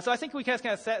 So I think we kind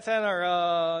of sat on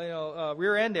our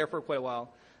rear end there for quite a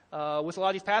while with a lot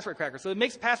of these password crackers. So it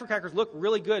makes password crackers look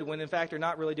really good when, in fact, they're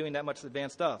not really doing that much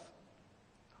advanced stuff.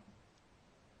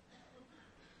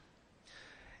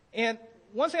 And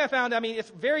one thing I found, I mean, it's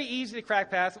very easy to crack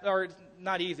passwords, or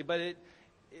not easy, but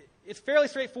it's fairly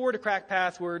straightforward to crack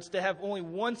passwords that have only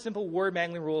one simple word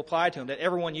mangling rule applied to them that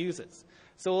everyone uses.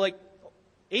 So like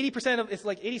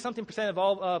 80-something% of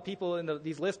all people in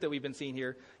these lists that we've been seeing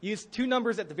here use 2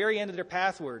 numbers at the very end of their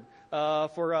password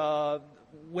for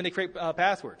when they create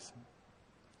passwords.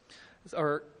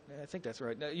 Or I think that's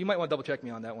right. You might want to double check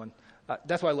me on that one.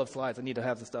 That's why I love slides. I need to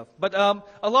have the stuff. But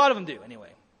a lot of them do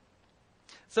anyway.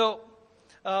 So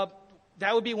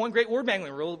that would be one great word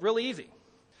mangling rule, really easy.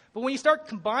 But when you start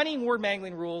combining word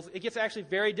mangling rules, it gets actually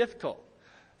very difficult.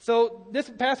 So this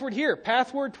password here,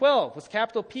 password 12, with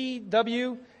capital P,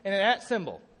 W, and an @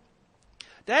 symbol.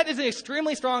 That is an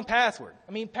extremely strong password.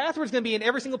 I mean, password is going to be in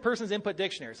every single person's input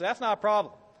dictionary, so that's not a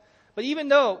problem. But even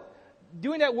though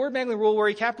doing that word mangling rule where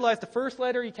you capitalize the first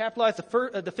letter, you capitalize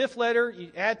the fifth letter,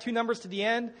 you add 2 numbers to the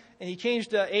end, and you change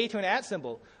the A to an @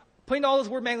 symbol, putting all those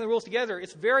word mangling rules together,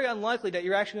 it's very unlikely that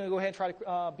you're actually going to go ahead and try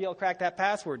to be able to crack that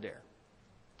password there.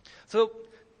 So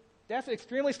that's an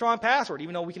extremely strong password,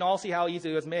 even though we can all see how easy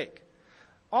it is to make.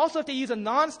 Also, if they use a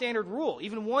non-standard rule,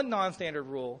 even one non-standard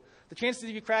rule, the chances of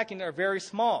you cracking are very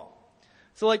small.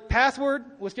 So like password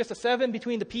was just a 7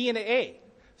 between the P and the A.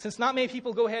 Since not many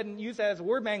people go ahead and use that as a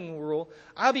word mangling rule,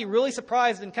 I'll be really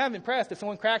surprised and kind of impressed if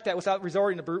someone cracked that without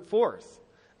resorting to brute force.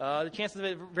 The chances of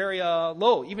it are very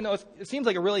low, even though it seems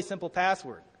like a really simple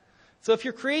password. So if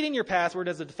you're creating your password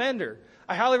as a defender,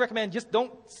 I highly recommend just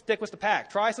don't stick with the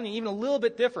pack. Try something even a little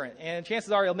bit different, and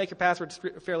chances are you'll make your password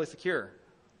fairly secure.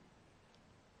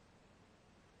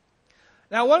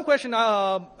 Now, one question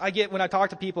I get when I talk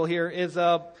to people here is,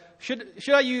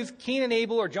 should I use Kane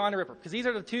Enable or John the Ripper? Because these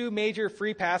are the 2 major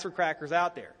free password crackers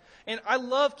out there. And I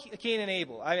love Kane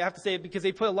Enable, I have to say, because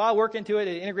they put a lot of work into it.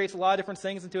 It integrates a lot of different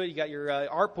things into it. You got your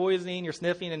art poisoning, your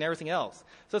sniffing, and everything else.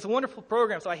 So it's a wonderful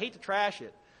program, so I hate to trash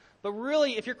it. But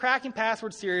really, if you're cracking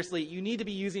passwords seriously, you need to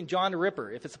be using John the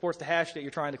Ripper if it supports the hash that you're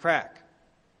trying to crack.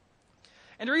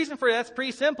 And the reason for that's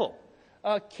pretty simple.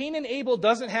 Kane Enable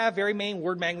doesn't have very many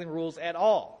word mangling rules at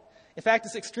all. In fact,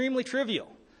 it's extremely trivial.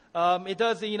 It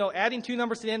does adding 2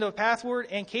 numbers to the end of a password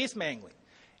and case mangling.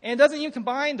 And it doesn't even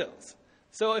combine those.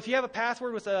 So if you have a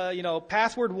password with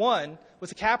password 1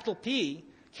 with a capital P,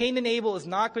 Kane Enable is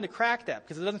not going to crack that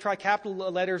because it doesn't try capital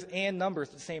letters and numbers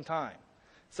at the same time.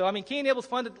 So, I mean, Kane Enable is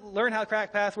fun to learn how to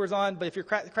crack passwords on, but if you're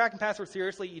cracking passwords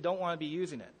seriously, you don't want to be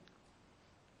using it.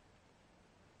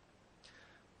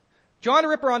 John the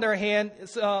Ripper, on the other hand,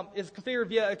 is configured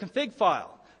via a config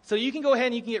file. So you can go ahead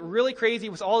and you can get really crazy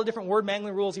with all the different word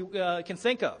mangling rules you can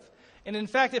think of. And in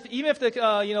fact, even if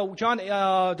John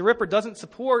the Ripper doesn't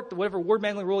support whatever word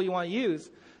mangling rule you want to use,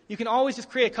 you can always just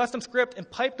create a custom script and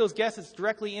pipe those guesses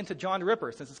directly into John the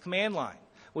Ripper since it's command line,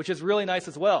 which is really nice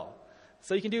as well.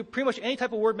 So you can do pretty much any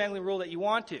type of word mangling rule that you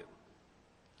want to.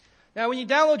 Now, when you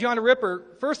download John the Ripper,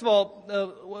 first of all,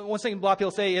 one thing a lot of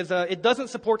people say is it doesn't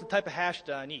support the type of hash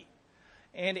that I need.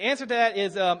 And the answer to that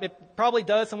is it probably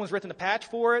does. Someone's written a patch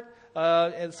for it.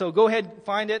 And so go ahead,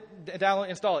 find it, download,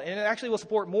 install it. And it actually will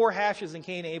support more hashes than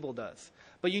Kane Enable does.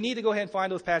 But you need to go ahead and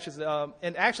find those patches.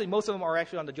 And actually, most of them are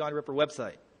actually on the John the Ripper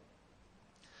website.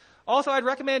 Also, I'd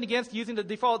recommend against using the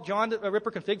default John the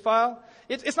Ripper config file.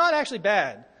 It's not actually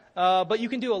bad, but you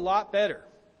can do a lot better.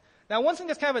 Now, one thing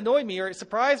that's kind of annoyed me, or it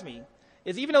surprised me,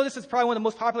 is even though this is probably one of the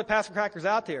most popular password crackers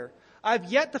out there, I've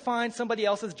yet to find somebody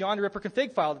else's John the Ripper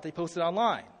config file that they posted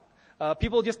online.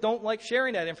 People just don't like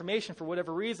sharing that information for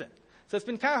whatever reason. So it's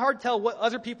been kind of hard to tell what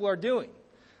other people are doing.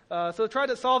 So to try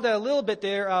to solve that a little bit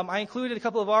there, I included a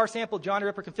couple of our sample John the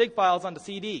Ripper config files on the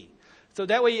CD. So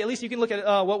that way, at least you can look at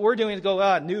what we're doing and go,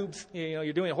 noobs,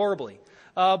 you're doing it horribly.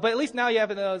 But at least now you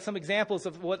have some examples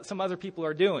of what some other people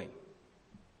are doing.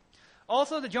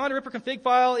 Also, the John the Ripper config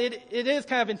file, it is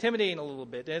kind of intimidating a little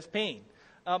bit, and it's pain.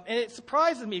 And it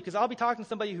surprises me because I'll be talking to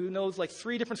somebody who knows like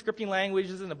 3 different scripting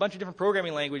languages and a bunch of different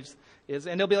programming languages,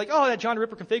 and they'll be like, oh, that John the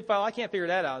Ripper config file, I can't figure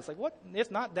that out. It's like, what?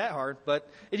 It's not that hard, but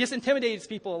it just intimidates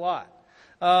people a lot.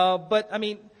 But, I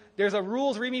mean, there's a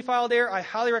rules README file there. I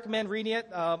highly recommend reading it.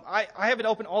 I have it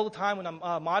open all the time when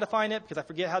I'm modifying it because I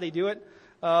forget how they do it.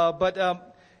 But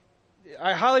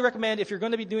I highly recommend if you're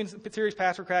going to be doing serious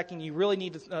password cracking, you really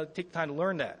need to take the time to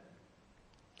learn that.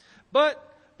 But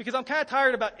because I'm kind of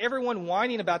tired about everyone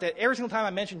whining about that every single time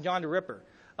I mention John the Ripper,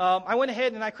 I went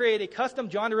ahead and I created a custom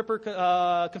John the Ripper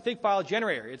config file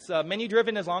generator. It's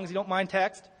menu-driven as long as you don't mind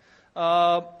text.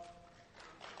 Oh,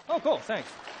 cool, thanks.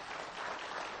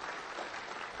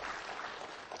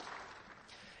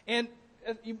 And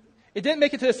it didn't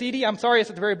make it to the CD. I'm sorry, it's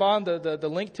at the very bottom, the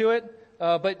link to it.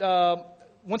 But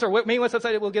once our main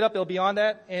website will get up, it'll be on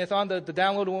that. And it's on the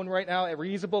downloaded one right now at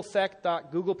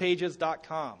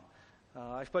reusablesec.googlepages.com.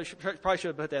 I probably should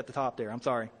have put that at the top there. I'm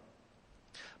sorry.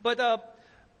 But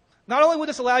not only would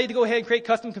this allow you to go ahead and create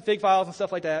custom config files and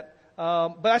stuff like that,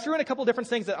 but I threw in a couple different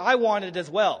things that I wanted as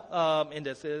well in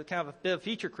this. It's kind of a bit of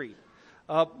feature creep.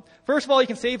 First of all, you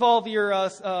can save all of your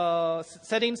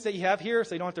settings that you have here,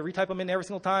 so you don't have to retype them in every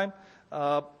single time.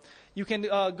 You can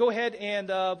go ahead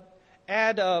and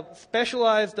add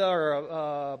specialized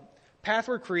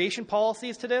password creation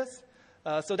policies to this.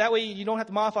 So that way you don't have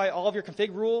to modify all of your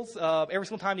config rules every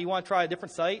single time you want to try a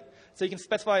different site. So you can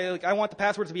specify, like, I want the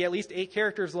password to be at least 8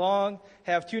 characters long,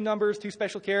 have 2 numbers, 2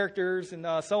 special characters, and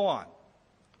so on.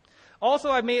 Also,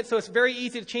 I've made it so it's very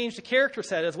easy to change the character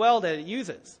set as well that it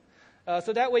uses.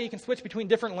 So that way you can switch between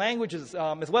different languages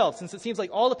as well, since it seems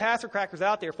like all the password crackers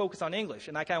out there focus on English,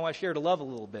 and I kind of want to share the love a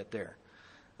little bit there.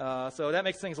 So that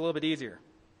makes things a little bit easier.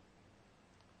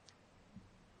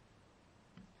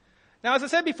 Now, as I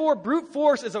said before, brute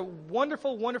force is a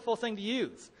wonderful, wonderful thing to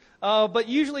use. But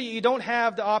usually you don't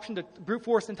have the option to brute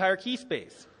force the entire key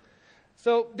space.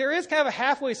 So there is kind of a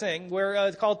halfway thing where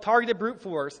it's called targeted brute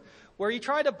force, where you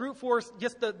try to brute force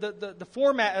just the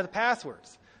format of the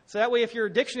passwords. So that way if your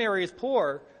dictionary is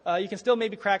poor, you can still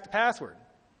maybe crack the password.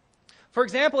 For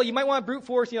example, you might want to brute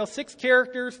force 6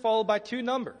 characters followed by 2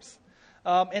 numbers.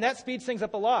 And that speeds things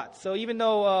up a lot. So even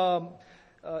though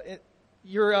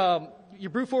you're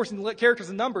brute forcing characters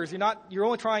and numbers, you're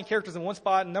only trying characters in one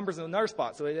spot and numbers in another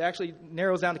spot. So it actually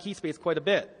narrows down the key space quite a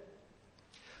bit.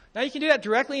 Now you can do that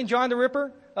directly in John the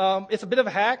Ripper. It's a bit of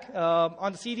a hack.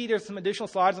 On the CD, there's some additional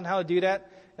slides on how to do that.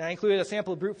 And I included a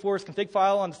sample of brute force config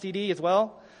file on the CD as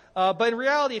well. But in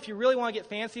reality, if you really want to get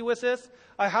fancy with this,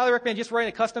 I highly recommend just writing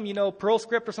a custom, Perl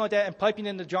script or something like that and piping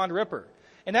into John the Ripper.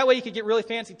 And that way you can get really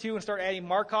fancy too and start adding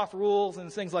Markov rules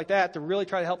and things like that to really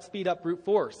try to help speed up brute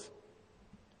force.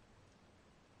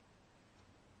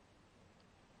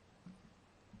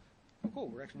 Oh, cool.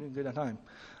 We're actually doing good on time.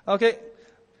 Okay.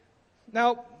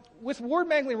 Now, with word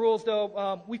mangling rules,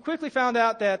 though, we quickly found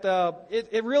out that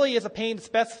it really is a pain to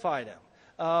specify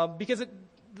them because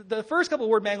the first couple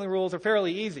of word mangling rules are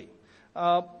fairly easy.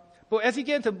 But as you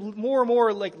get into more and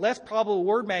more less probable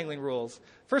word mangling rules,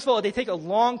 first of all, they take a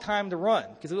long time to run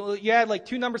because you add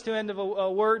 2 numbers to the end of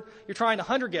a word, you're trying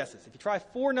 100 guesses. If you try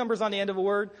 4 numbers on the end of a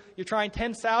word, you're trying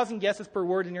 10,000 guesses per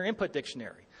word in your input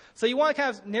dictionary. So you want to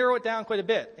kind of narrow it down quite a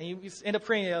bit, and you end up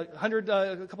creating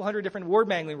a couple hundred different word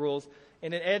mangling rules,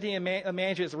 and then editing and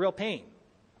managing it is a real pain.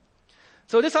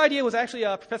 So this idea was actually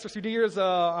Professor Sudhir's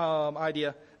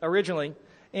idea originally,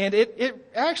 and it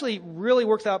actually really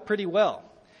works out pretty well.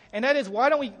 And that is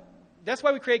that's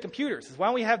why we create computers. Is why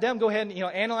don't we have them go ahead and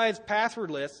analyze password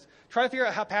lists, try to figure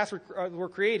out how passwords were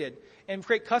created, and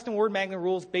create custom word mangling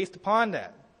rules based upon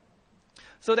that.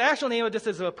 So the actual name of this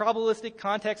is a probabilistic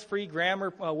context-free grammar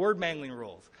word mangling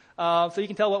rules. So you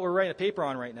can tell what we're writing a paper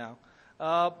on right now.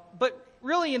 But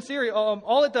really, in theory,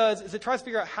 all it does is it tries to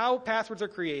figure out how passwords are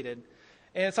created,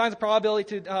 and it assigns a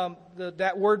probability to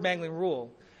that word mangling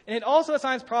rule. And it also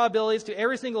assigns probabilities to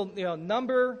every single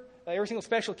number, every single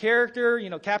special character,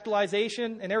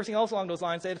 capitalization, and everything else along those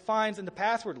lines that it finds in the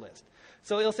password list.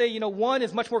 So it'll say, 1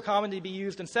 is much more common to be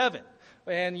used than 7.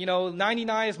 And,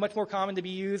 99 is much more common to be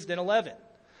used than 11.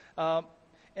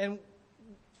 And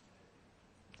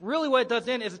really what it does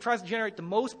then is it tries to generate the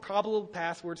most probable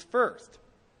passwords first.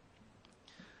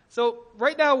 So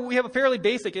right now we have a fairly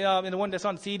basic, in the one that's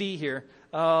on CD here,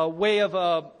 way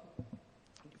of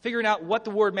figuring out what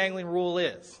the word mangling rule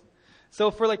is. So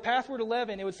for password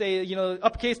 11, it would say,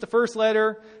 uppercase the first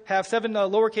letter, have 7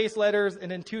 lowercase letters,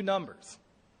 and then 2 numbers.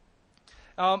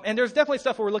 And there's definitely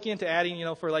stuff we're looking into adding,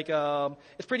 for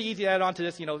it's pretty easy to add on to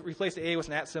this, replace the A with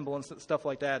an @ symbol and stuff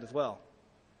like that as well.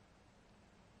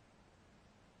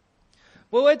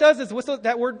 Well, what it does is whistle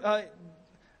that word,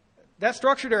 that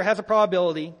structure there has a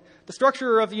probability. The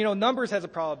structure of, numbers has a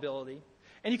probability.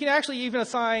 And you can actually even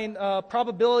assign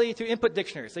probability to input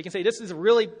dictionaries. So you can say this is a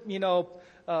really,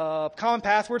 common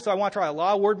password, so I want to try a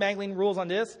lot of word mangling rules on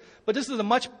this. But this is a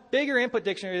much bigger input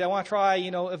dictionary that I want to try,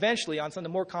 eventually on some of the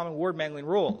more common word mangling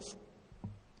rules.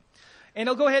 And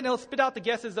it'll go ahead and it'll spit out the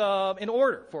guesses in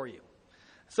order for you.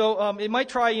 So it might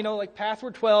try,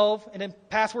 password 12 and then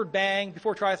password bang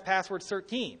before it tries password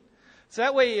 13. So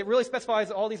that way it really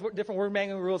specifies all these different word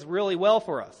mangling rules really well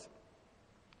for us.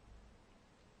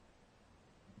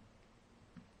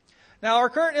 Now our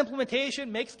current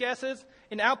implementation makes guesses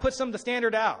and outputs them the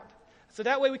standard out. So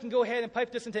that way we can go ahead and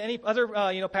pipe this into any other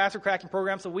password cracking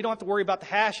program, so we don't have to worry about the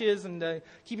hashes and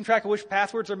keeping track of which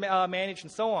passwords are managed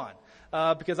and so on,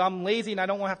 because I'm lazy and I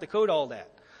don't want to have to code all that.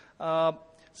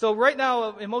 So right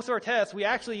now in most of our tests, we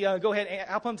actually go ahead and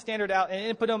output them standard out and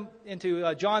input them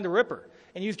into John the Ripper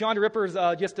and use John the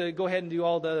Ripper just to go ahead and do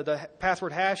all the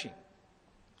password hashing.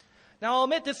 Now, I'll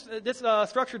admit this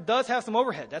structure does have some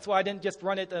overhead. That's why I didn't just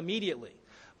run it immediately.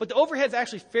 But the overhead is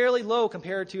actually fairly low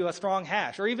compared to a strong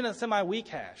hash or even a semi-weak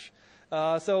hash.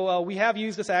 So we have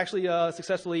used this actually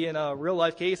successfully in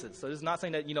real-life cases. So this is not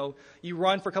saying that you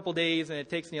run for a couple days and it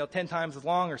takes 10 times as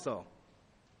long or so.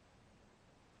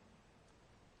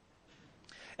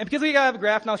 And because we have a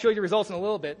graph, and I'll show you the results in a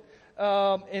little bit,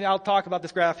 and I'll talk about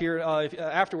this graph here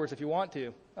afterwards if you want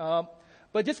to.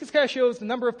 But this just kind of shows the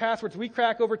number of passwords we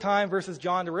crack over time versus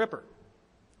John the Ripper.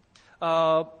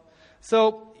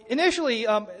 So initially,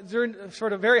 they're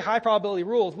sort of very high probability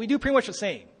rules. We do pretty much the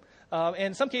same. And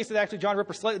in some cases, actually, John the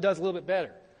Ripper slightly does a little bit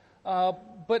better.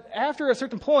 But after a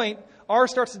certain point,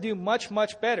 ours starts to do much,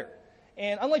 much better.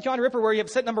 And unlike John the Ripper, where you have a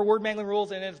set number of word mangling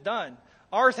rules and it's done,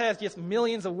 ours has just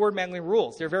millions of word mangling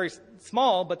rules. They're very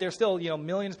small, but they're still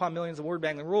millions upon millions of word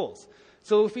mangling rules.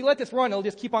 So if we let this run, it'll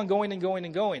just keep on going and going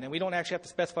and going, and we don't actually have to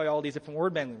specify all these different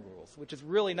word mangling rules, which is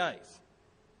really nice.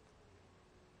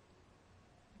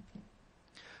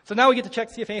 So now we get to check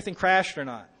to see if anything crashed or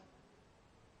not.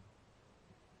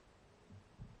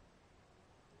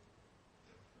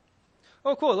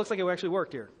 Oh, cool. It looks like it actually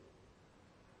worked here.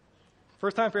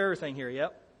 First time for everything here,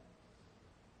 yep.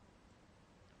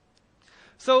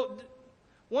 So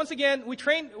once again, we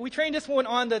trained this one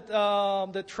on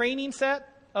the training set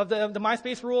of the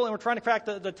MySpace rule, and we're trying to crack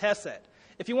the test set.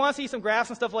 If you want to see some graphs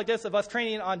and stuff like this of us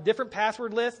training on different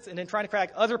password lists and then trying to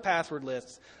crack other password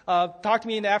lists, talk to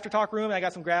me in the after talk room. I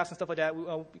got some graphs and stuff like that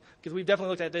because we've definitely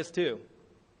looked at this too.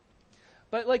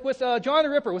 But like with John the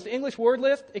Ripper, with the English word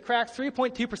list, it cracked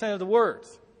 3.2% of the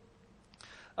words.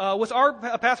 With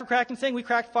our password cracking thing, we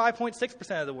cracked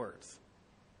 5.6% of the words.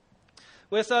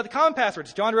 With the common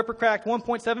passwords, John the Ripper cracked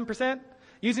 1.7%.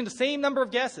 Using the same number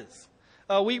of guesses,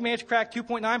 we managed to crack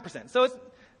 2.9%. So it's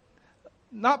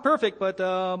not perfect, but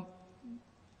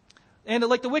and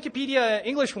like the Wikipedia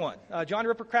English one, John the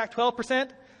Ripper cracked 12%.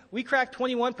 We cracked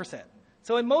 21%.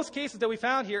 So in most cases that we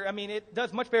found here, I mean, it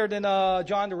does much better than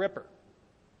John the Ripper.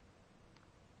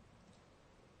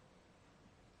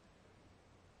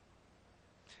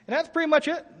 And that's pretty much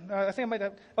it. I think I might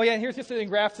have. Oh yeah, and here's just a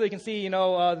graph so you can see,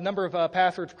 the number of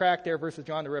passwords cracked there versus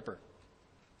John the Ripper.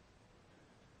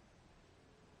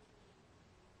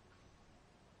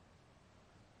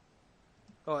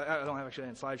 Oh, I don't have actually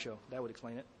a slideshow. That would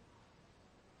explain it.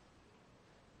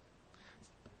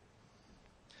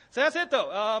 So that's it,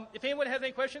 though. If anyone has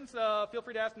any questions, feel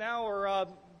free to ask now or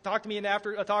talk to me in the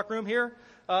after talk room here.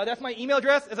 That's my email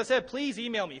address. As I said, please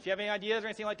email me if you have any ideas or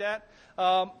anything like that.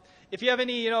 If you have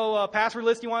any, password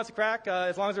lists you want us to crack,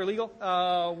 as long as they're legal,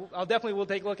 I'll definitely will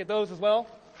take a look at those as well.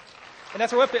 And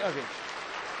that's our webpage. Okay.